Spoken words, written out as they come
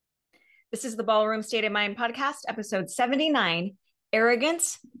This is the Ballroom State of Mind podcast, episode 79,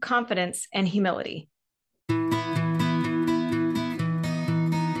 Arrogance, Confidence, and Humility.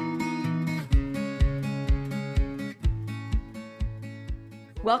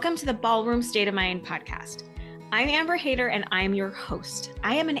 Welcome to the Ballroom State of Mind podcast. I'm Amber Hayter and I'm your host.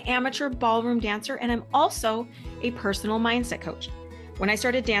 I am an amateur ballroom dancer and I'm also a personal mindset coach. When I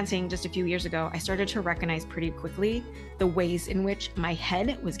started dancing just a few years ago, I started to recognize pretty quickly the ways in which my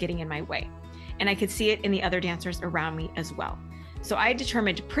head was getting in my way. And I could see it in the other dancers around me as well. So I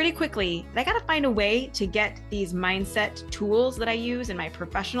determined pretty quickly that I got to find a way to get these mindset tools that I use in my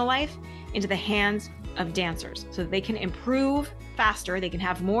professional life into the hands of dancers so that they can improve faster, they can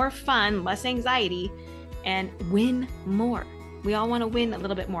have more fun, less anxiety, and win more. We all want to win a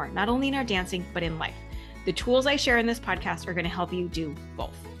little bit more, not only in our dancing, but in life. The tools I share in this podcast are going to help you do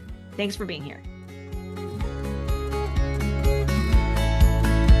both. Thanks for being here.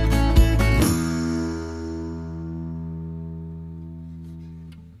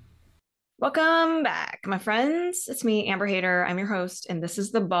 Welcome back, my friends. It's me, Amber Hayter. I'm your host, and this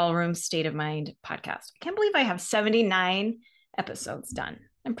is the Ballroom State of Mind podcast. I can't believe I have 79 episodes done.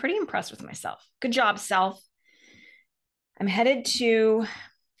 I'm pretty impressed with myself. Good job, self. I'm headed to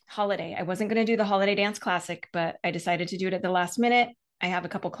holiday. I wasn't going to do the holiday dance classic, but I decided to do it at the last minute. I have a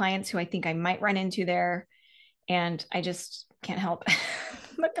couple clients who I think I might run into there, and I just can't help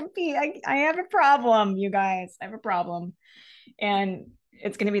but compete. I have a problem, you guys. I have a problem. And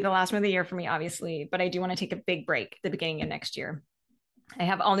it's going to be the last one of the year for me, obviously, but I do want to take a big break at the beginning of next year. I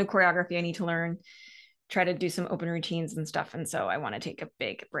have all new choreography I need to learn, try to do some open routines and stuff. And so I want to take a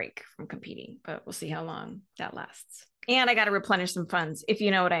big break from competing, but we'll see how long that lasts. And I got to replenish some funds, if you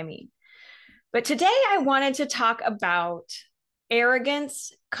know what I mean. But today I wanted to talk about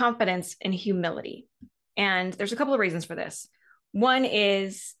arrogance, confidence, and humility. And there's a couple of reasons for this. One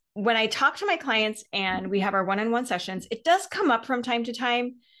is when I talk to my clients and we have our one-on-one sessions, it does come up from time to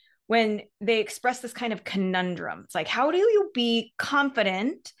time when they express this kind of conundrum. It's like, how do you be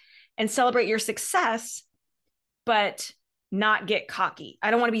confident and celebrate your success, but not get cocky?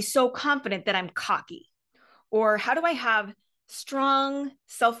 I don't want to be so confident that I'm cocky. Or how do I have strong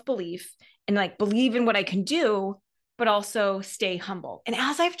self-belief and like believe in what I can do, but also stay humble? And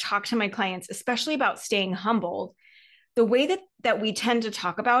as I've talked to my clients, especially about staying humble, the way that we tend to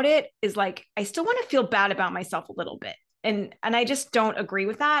talk about it is like, I still want to feel bad about myself a little bit. And I just don't agree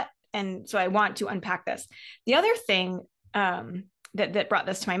with that. And so I want to unpack this. The other thing that brought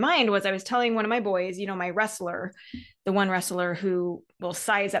this to my mind was I was telling one of my boys, you know, my wrestler, the one wrestler who will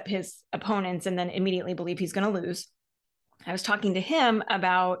size up his opponents and then immediately believe he's going to lose. I was talking to him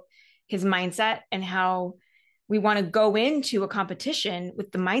about his mindset and how we want to go into a competition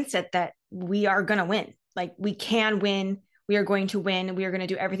with the mindset that we are going to win. Like we can win, we are going to win, we are going to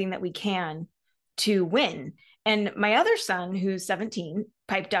do everything that we can to win. And my other son, who's 17,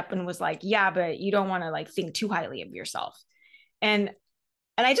 piped up and was like, yeah, but you don't want to like think too highly of yourself. And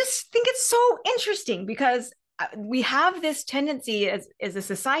I just think it's so interesting because we have this tendency as a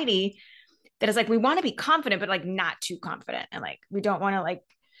society that is like, we want to be confident, but like not too confident. And like, we don't want to like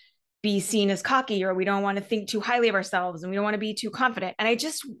be seen as cocky, or we don't want to think too highly of ourselves and we don't want to be too confident. And I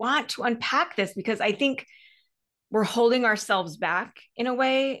just want to unpack this because I think we're holding ourselves back in a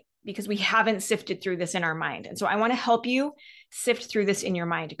way because we haven't sifted through this in our mind. And so I want to help you sift through this in your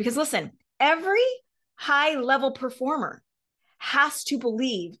mind because listen, every high level performer has to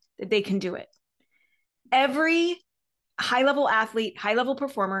believe that they can do it. Every high level athlete, high level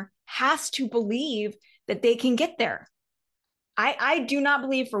performer has to believe that they can get there. I do not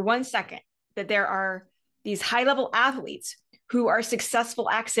believe for one second that there are these high level athletes who are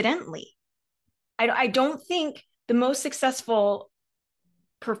successful accidentally. I don't think the most successful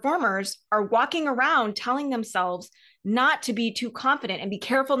performers are walking around telling themselves not to be too confident and be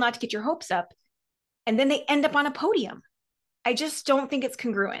careful not to get your hopes up. And then they end up on a podium. I just don't think it's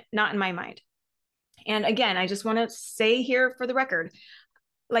congruent, not in my mind. And again, I just want to say here for the record,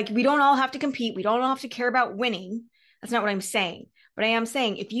 like we don't all have to compete. We don't all have to care about winning. That's not what I'm saying. But I am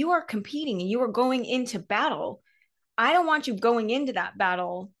saying if you are competing and you are going into battle, I don't want you going into that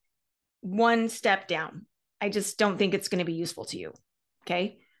battle one step down. I just don't think it's going to be useful to you.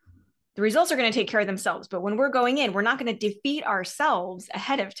 Okay. The results are going to take care of themselves. But when we're going in, we're not going to defeat ourselves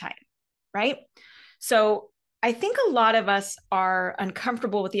ahead of time. Right. So I think a lot of us are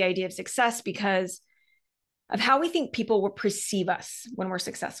uncomfortable with the idea of success because of how we think people will perceive us when we're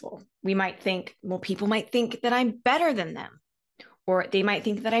successful. We might think, well, people might think that I'm better than them, or they might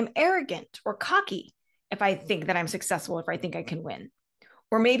think that I'm arrogant or cocky if I think that I'm successful, if I think I can win.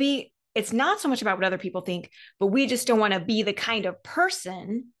 Or maybe it's not so much about what other people think, but we just don't want to be the kind of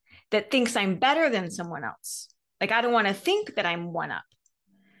person that thinks I'm better than someone else. Like, I don't want to think that I'm one up.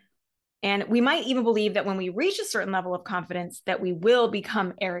 And we might even believe that when we reach a certain level of confidence, that we will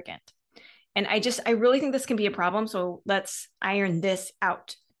become arrogant. And I really think this can be a problem. So let's iron this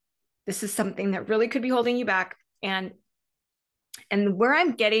out. This is something that really could be holding you back. And where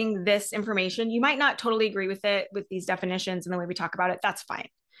I'm getting this information, you might not totally agree with it, with these definitions and the way we talk about it. That's fine.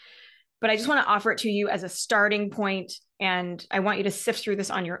 But I just want to offer it to you as a starting point, and I want you to sift through this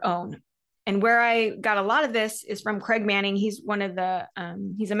on your own. And where I got a lot of this is from Craig Manning. He's one of the,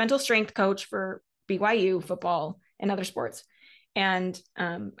 he's a mental strength coach for BYU football and other sports. And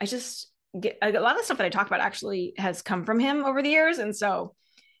I just get a lot of the stuff that I talk about actually has come from him over the years. And so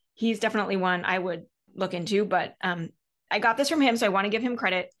he's definitely one I would look into, but I got this from him, so I want to give him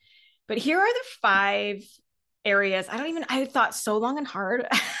credit. But here are the 5 areas. I thought so long and hard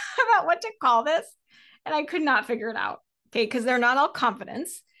about what to call this, and I could not figure it out. Okay. Because they're not all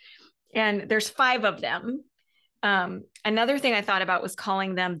confidence. And there's 5 of them. Another thing I thought about was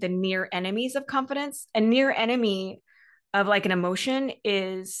calling them the near enemies of confidence. A near enemy of like an emotion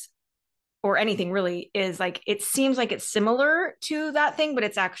is, or anything really, is like, it seems like it's similar to that thing, but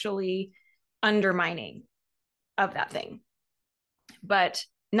it's actually undermining of that thing. But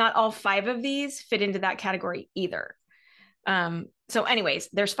not all 5 of these fit into that category either. So anyways,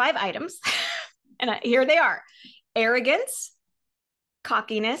 there's 5 items and here they are: arrogance,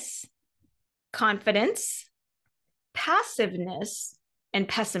 cockiness, confidence, passiveness, and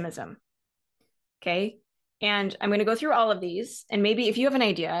pessimism. Okay. And I'm going to go through all of these. And maybe if you have an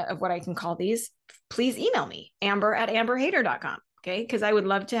idea of what I can call these, please email me, amber@amberhader.com. Okay. Because I would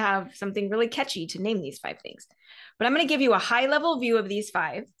love to have something really catchy to name these 5 things. But I'm going to give you a high level view of these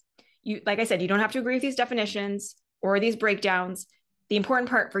 5. Like I said, you don't have to agree with these definitions or these breakdowns. The important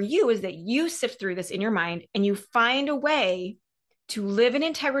part for you is that you sift through this in your mind and you find a way to live in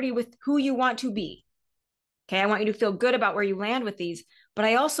integrity with who you want to be. Okay. I want you to feel good about where you land with these, but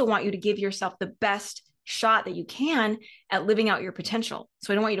I also want you to give yourself the best shot that you can at living out your potential.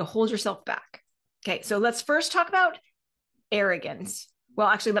 So I don't want you to hold yourself back. Okay. So let's first talk about arrogance. Well,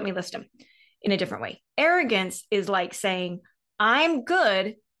 actually, let me list them in a different way. Arrogance is like saying, I'm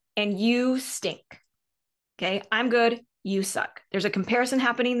good and you stink. Okay. I'm good. You suck. There's a comparison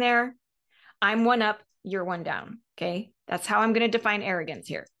happening there. I'm one up. You're one down. Okay. That's how I'm going to define arrogance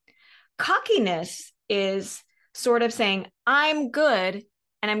here. Cockiness is sort of saying, I'm good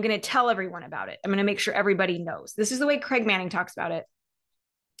and I'm going to tell everyone about it. I'm going to make sure everybody knows. This is the way Craig Manning talks about it.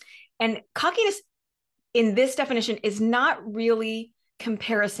 And cockiness in this definition is not really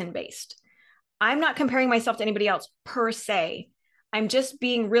comparison based. I'm not comparing myself to anybody else per se. I'm just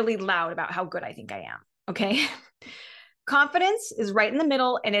being really loud about how good I think I am. Okay. Confidence is right in the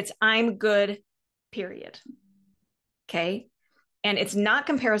middle and it's I'm good, period. Okay. And it's not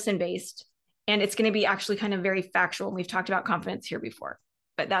comparison based. And it's going to be actually kind of very factual. And we've talked about confidence here before,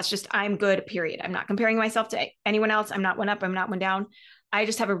 but that's just I'm good, period. I'm not comparing myself to anyone else. I'm not one up. I'm not one down. I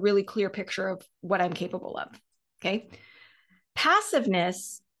just have a really clear picture of what I'm capable of. Okay.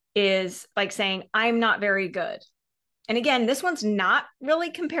 Passiveness is like saying, I'm not very good. And again, this one's not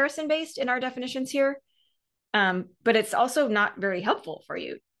really comparison based in our definitions here, but it's also not very helpful for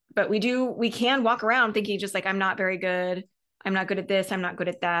you. But we can walk around thinking just like, I'm not very good. I'm not good at this. I'm not good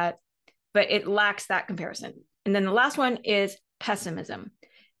at that. But it lacks that comparison. And then the last one is pessimism.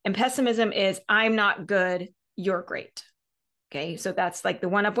 And pessimism is I'm not good. You're great. Okay. So that's like the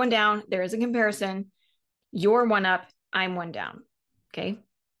one up, one down. There is a comparison. You're one up. I'm one down. Okay.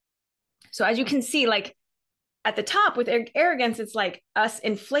 So as you can see, like at the top with arrogance, it's like us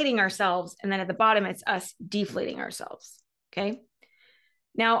inflating ourselves. And then at the bottom, it's us deflating ourselves. Okay.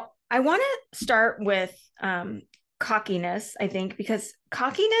 Now I want to start with cockiness, I think, because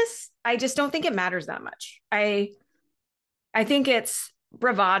cockiness, I just don't think it matters that much. I think it's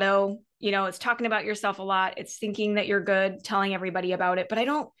bravado, it's talking about yourself a lot. It's thinking that you're good, telling everybody about it, but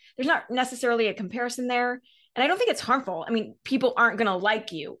there's not necessarily a comparison there. And I don't think it's harmful. I mean, people aren't going to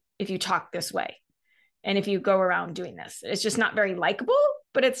like you if you talk this way. And if you go around doing this, it's just not very likable,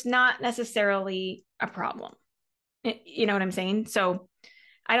 but it's not necessarily a problem. You know what I'm saying? So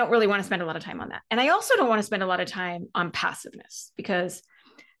I don't really want to spend a lot of time on that. And I also don't want to spend a lot of time on passiveness, because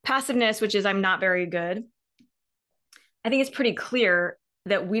passiveness, which is I'm not very good, I think it's pretty clear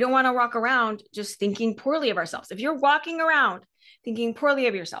that we don't want to walk around just thinking poorly of ourselves. If you're walking around thinking poorly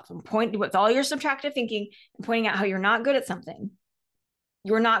of yourself and pointing with all your subtractive thinking and pointing out how you're not good at something,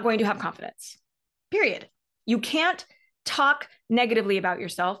 you're not going to have confidence, period. You can't talk negatively about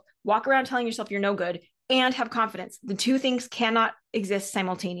yourself, walk around telling yourself you're no good, and have confidence. The two things cannot exist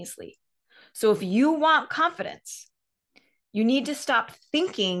simultaneously. So if you want confidence, you need to stop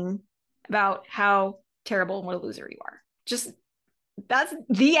thinking about how terrible and what a loser you are. Just that's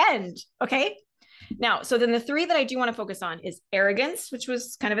the end. Okay. Now, so then the three that I do want to focus on is arrogance, which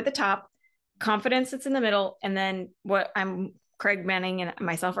was kind of at the top, confidence that's in the middle, and then what Craig Manning and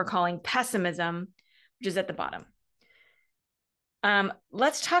myself are calling pessimism, which is at the bottom.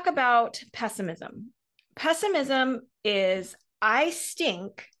 Let's talk about pessimism. Pessimism is I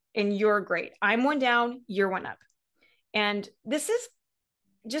stink and you're great. I'm one down, you're one up. And this is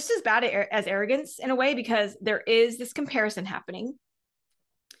just as bad as arrogance in a way, because there is this comparison happening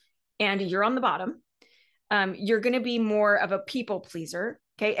and you're on the bottom. You're going to be more of a people pleaser.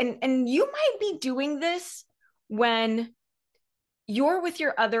 Okay. And you might be doing this when you're with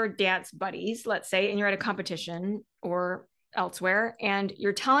your other dance buddies, let's say, and you're at a competition or elsewhere, and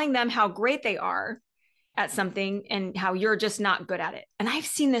you're telling them how great they are at something and how you're just not good at it. And I've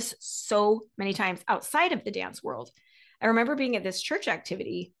seen this so many times outside of the dance world. I remember being at this church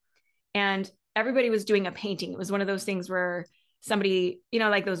activity and everybody was doing a painting. It was one of those things where somebody,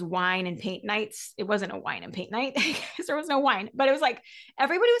 like those wine and paint nights. It wasn't a wine and paint night because there was no wine, but it was like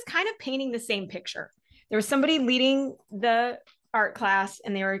everybody was kind of painting the same picture. There was somebody leading the art class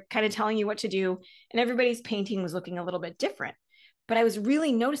and they were kind of telling you what to do, and everybody's painting was looking a little bit different. But I was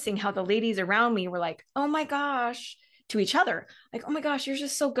really noticing how the ladies around me were like, oh my gosh, to each other, like, oh my gosh, you're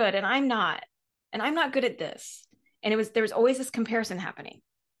just so good. And I'm not good at this. And there was always this comparison happening.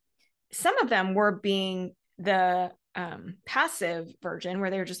 Some of them were being the passive version, where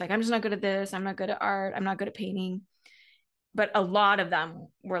they were just like, I'm just not good at this. I'm not good at art. I'm not good at painting. But a lot of them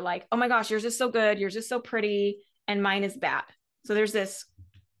were like, oh my gosh, yours is so good. Yours is so pretty. And mine is bad. So there's this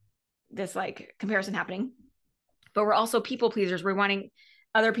like comparison happening. But we're also people pleasers. We're wanting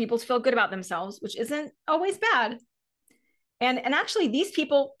other people to feel good about themselves, which isn't always bad. And actually, these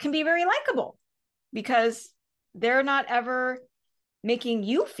people can be very likable because they're not ever making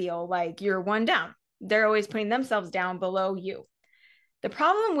you feel like you're one down. They're always putting themselves down below you. The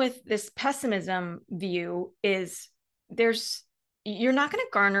problem with this pessimism view is you're not going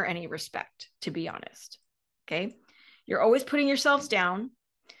to garner any respect, to be honest. Okay. You're always putting yourselves down.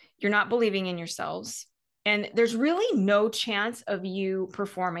 You're not believing in yourselves. And there's really no chance of you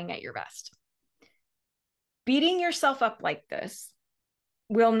performing at your best. Beating yourself up like this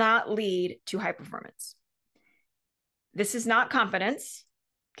will not lead to high performance. This is not confidence.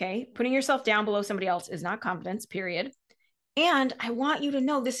 Okay. Putting yourself down below somebody else is not confidence, period. And I want you to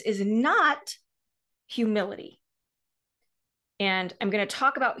know this is not humility. And I'm going to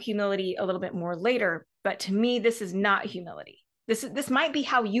talk about humility a little bit more later, but to me, this is not humility. This might be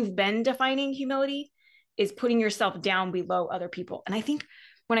how you've been defining humility, is putting yourself down below other people. And I think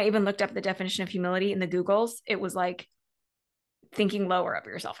when I even looked up the definition of humility in the Googles, it was like thinking lower of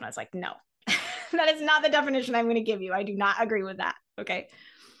yourself. And I was like, no, that is not the definition I'm going to give you. I do not agree with that. Okay.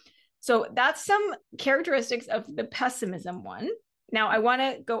 So that's some characteristics of the pessimism one. Now I want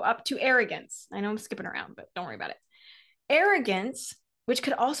to go up to arrogance. I know I'm skipping around, but don't worry about it. Arrogance, which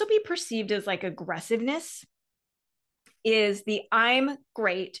could also be perceived as like aggressiveness, is the I'm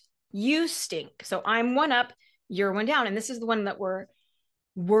great, you stink. So I'm one up, you're one down. And this is the one that we're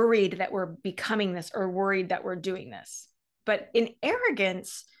worried that we're becoming this, or worried that we're doing this. But in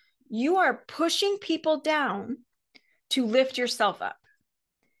arrogance, you are pushing people down to lift yourself up.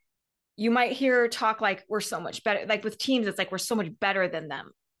 You might hear talk like we're so much better. Like with teams, it's like we're so much better than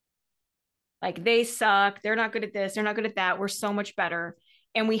them. Like they suck. They're not good at this. They're not good at that. We're so much better.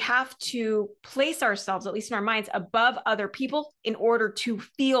 And we have to place ourselves, at least in our minds, above other people in order to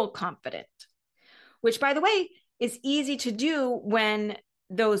feel confident, which, by the way, is easy to do when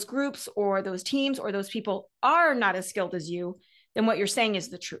those groups or those teams or those people are not as skilled as you. Then what you're saying is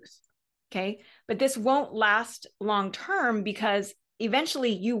the truth. Okay. But this won't last long term, because eventually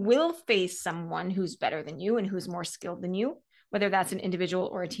you will face someone who's better than you and who's more skilled than you, whether that's an individual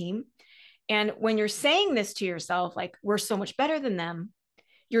or a team. And when you're saying this to yourself, like we're so much better than them,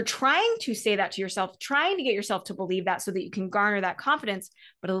 you're trying to say that to yourself, trying to get yourself to believe that so that you can garner that confidence.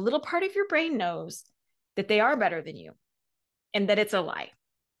 But a little part of your brain knows that they are better than you and that it's a lie.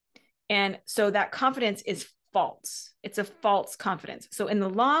 And so that confidence is false. It's a false confidence. So in the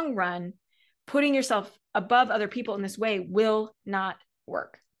long run, putting yourself above other people in this way will not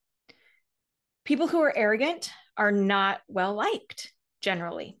work. People who are arrogant are not well liked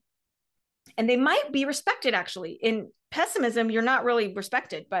generally. And they might be respected, actually. In pessimism, you're not really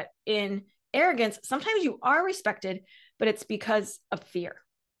respected, but in arrogance, sometimes you are respected, but it's because of fear.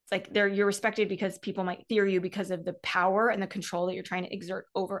 It's like you're respected because people might fear you because of the power and the control that you're trying to exert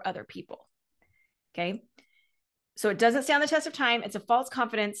over other people. Okay. So it doesn't stand the test of time. It's a false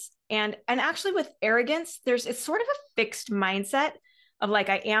confidence. And actually with arrogance, it's sort of a fixed mindset of like,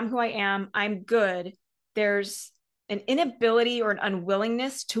 I am who I am, I'm good, there's an inability or an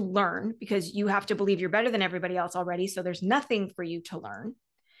unwillingness to learn because you have to believe you're better than everybody else already. So there's nothing for you to learn.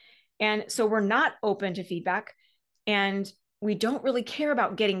 And so we're not open to feedback, and we don't really care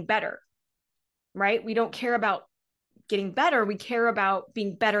about getting better, right? We don't care about getting better. We care about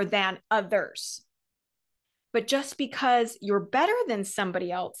being better than others. But just because you're better than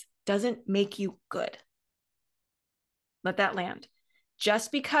somebody else doesn't make you good. Let that land.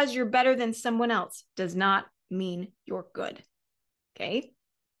 Just because you're better than someone else does not mean you're good. Okay?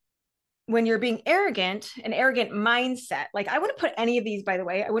 When you're being arrogant, an arrogant mindset, like I wouldn't put any of these, by the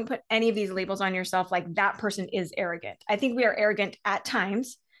way, I wouldn't put any of these labels on yourself like that person is arrogant. I think we are arrogant at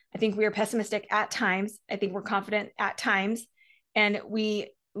times. I think we are pessimistic at times. I think we're confident at times. And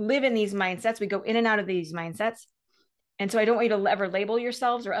we live in these mindsets. We go in and out of these mindsets. And so I don't want you to ever label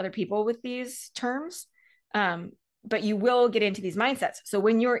yourselves or other people with these terms. But you will get into these mindsets. So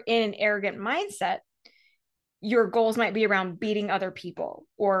when you're in an arrogant mindset, your goals might be around beating other people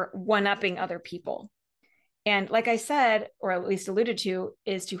or one-upping other people. And like I said, or at least alluded to,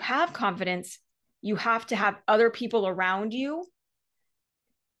 is to have confidence, you have to have other people around you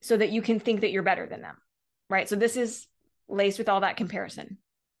so that you can think that you're better than them, right? So this is laced with all that comparison.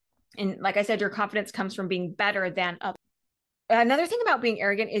 And like I said, your confidence comes from being better than others. Another thing about being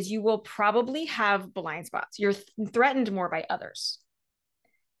arrogant is you will probably have blind spots. You're threatened more by others.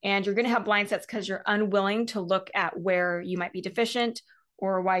 And you're going to have blind spots because you're unwilling to look at where you might be deficient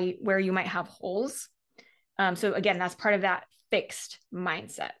or where you might have holes. So again, that's part of that fixed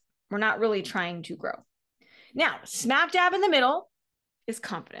mindset. We're not really trying to grow. Now, smack dab in the middle is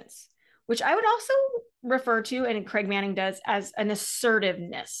confidence, which I would also refer to, and Craig Manning does, as an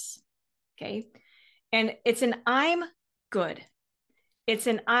assertiveness. Okay. And it's an I'm good. It's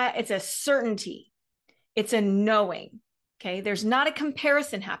a certainty. It's a knowing. Okay. There's not a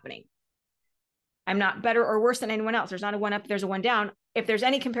comparison happening. I'm not better or worse than anyone else. There's not a one up, there's a one down. If there's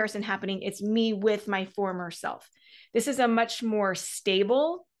any comparison happening, it's me with my former self. This is a much more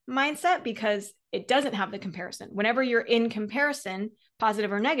stable mindset because it doesn't have the comparison. Whenever you're in comparison,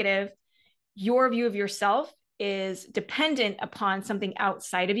 positive or negative, your view of yourself is dependent upon something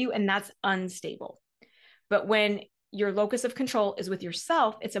outside of you, and that's unstable. But when your locus of control is with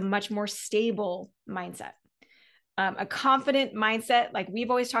yourself, it's a much more stable mindset. A confident mindset, like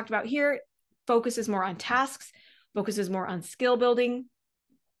we've always talked about here, focuses more on tasks, focuses more on skill building,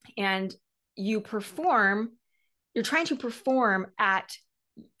 and you're trying to perform at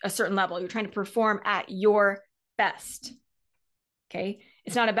a certain level. You're trying to perform at your best. Okay.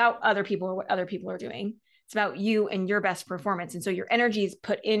 It's not about other people or what other people are doing. It's about you and your best performance. And so your energy is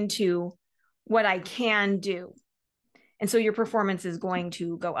put into what I can do. And so your performance is going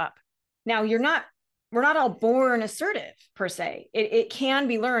to go up. Now, we're not all born assertive per se. It can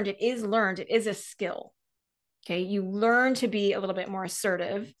be learned. It is learned. It is a skill. Okay. You learn to be a little bit more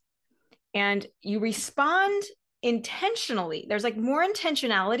assertive and you respond intentionally. There's like more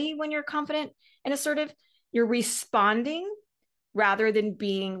intentionality when you're confident and assertive. You're responding rather than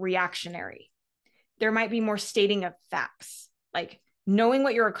being reactionary. There might be more stating of facts, like knowing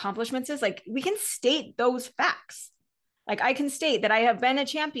what your accomplishments is. Like we can state those facts. Like I can state that I have been a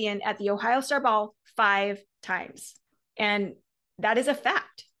champion at the Ohio Star Ball 5 times. And that is a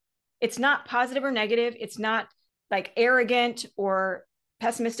fact. It's not positive or negative. It's not like arrogant or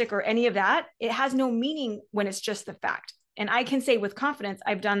pessimistic or any of that. It has no meaning when it's just the fact. And I can say with confidence,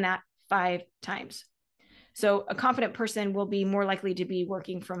 I've done that 5 times. So a confident person will be more likely to be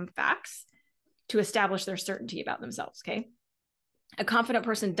working from facts to establish their certainty about themselves. Okay. A confident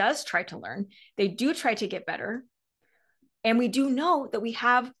person does try to learn. They do try to get better. And we do know that we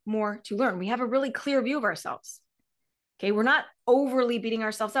have more to learn. We have a really clear view of ourselves. Okay. We're not overly beating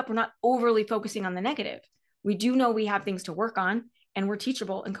ourselves up. We're not overly focusing on the negative. We do know we have things to work on and we're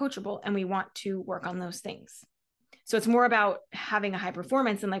teachable and coachable and we want to work on those things. So it's more about having a high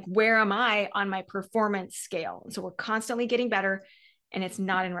performance and like, where am I on my performance scale? And so we're constantly getting better and it's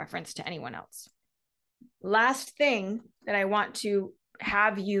not in reference to anyone else. Last thing that I want to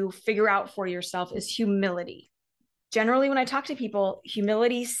have you figure out for yourself is humility. Generally, when I talk to people,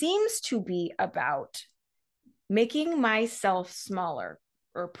 humility seems to be about making myself smaller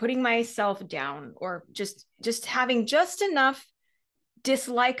or putting myself down or just having just enough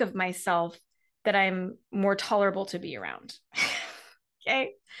dislike of myself that I'm more tolerable to be around.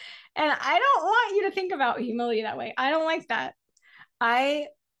 Okay. And I don't want you to think about humility that way. I don't like that. I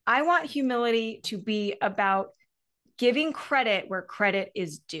want humility to be about giving credit where credit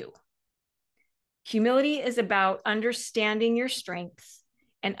is due. Humility is about understanding your strengths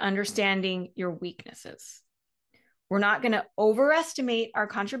and understanding your weaknesses. We're not going to overestimate our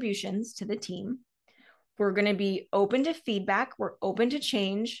contributions to the team. We're going to be open to feedback. We're open to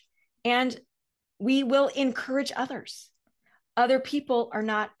change, and we will encourage others. Other people are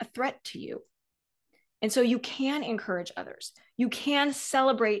not a threat to you. And so you can encourage others. You can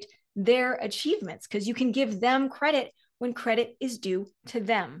celebrate their achievements because you can give them credit when credit is due to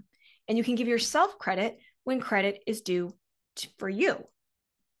them. And you can give yourself credit when credit is due for you.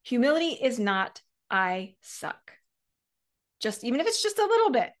 Humility is not, I suck. Just even if it's just a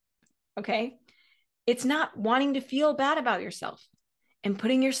little bit, okay? It's not wanting to feel bad about yourself and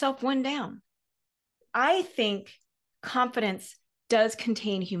putting yourself one down. I think confidence does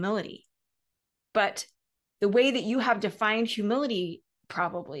contain humility, but the way that you have defined humility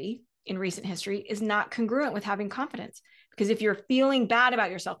probably in recent history is not congruent with having confidence. Because if you're feeling bad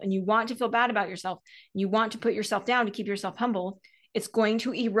about yourself and you want to feel bad about yourself, and you want to put yourself down to keep yourself humble, it's going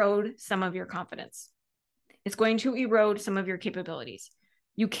to erode some of your confidence. It's going to erode some of your capabilities.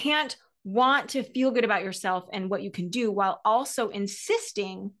 You can't want to feel good about yourself and what you can do while also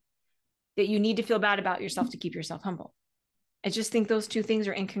insisting that you need to feel bad about yourself to keep yourself humble. I just think those two things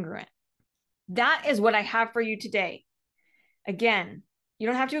are incongruent. That is what I have for you today. Again, you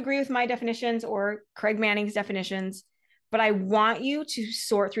don't have to agree with my definitions or Craig Manning's definitions, but I want you to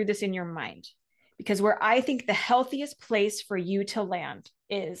sort through this in your mind, because where I think the healthiest place for you to land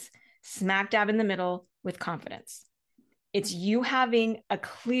is smack dab in the middle with confidence. It's you having a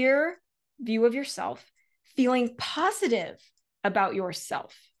clear view of yourself, feeling positive about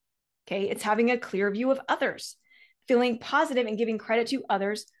yourself. Okay. It's having a clear view of others, feeling positive and giving credit to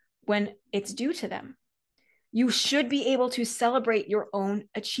others when it's due to them. You should be able to celebrate your own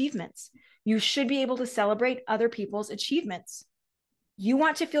achievements. You should be able to celebrate other people's achievements. You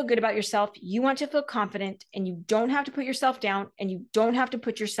want to feel good about yourself. You want to feel confident, and you don't have to put yourself down, and you don't have to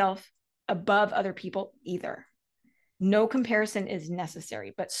put yourself above other people either. No comparison is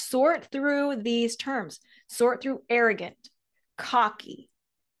necessary, but sort through these terms. Sort through arrogant, cocky,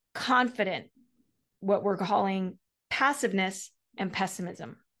 confident, what we're calling passiveness and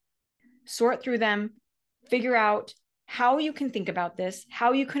pessimism. Sort through them, figure out how you can think about this,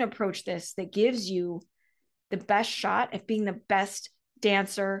 how you can approach this that gives you the best shot at being the best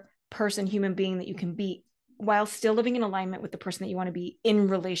dancer, person, human being that you can be, while still living in alignment with the person that you want to be in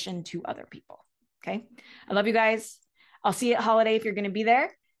relation to other people. Okay. I love you guys. I'll see you at Holiday if you're going to be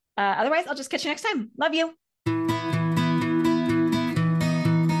there. Otherwise, I'll just catch you next time. Love you.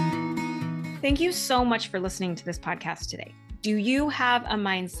 Thank you so much for listening to this podcast today. Do you have a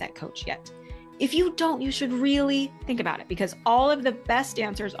mindset coach yet? If you don't, you should really think about it, because all of the best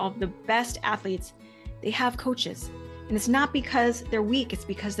dancers, all of the best athletes, they have coaches. And it's not because they're weak, it's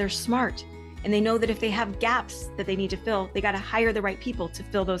because they're smart. And they know that if they have gaps that they need to fill, they got to hire the right people to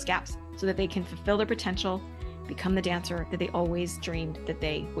fill those gaps so that they can fulfill their potential, become the dancer that they always dreamed that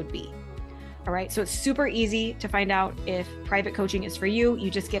they would be. All right. So it's super easy to find out if private coaching is for you. You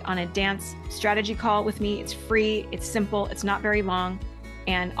just get on a dance strategy call with me. It's free. It's simple. It's not very long.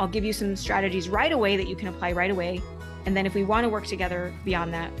 And I'll give you some strategies right away that you can apply right away. And then if we want to work together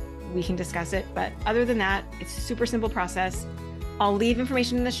beyond that, we can discuss it. But other than that, it's a super simple process. I'll leave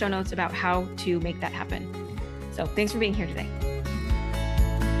information in the show notes about how to make that happen. So thanks for being here today.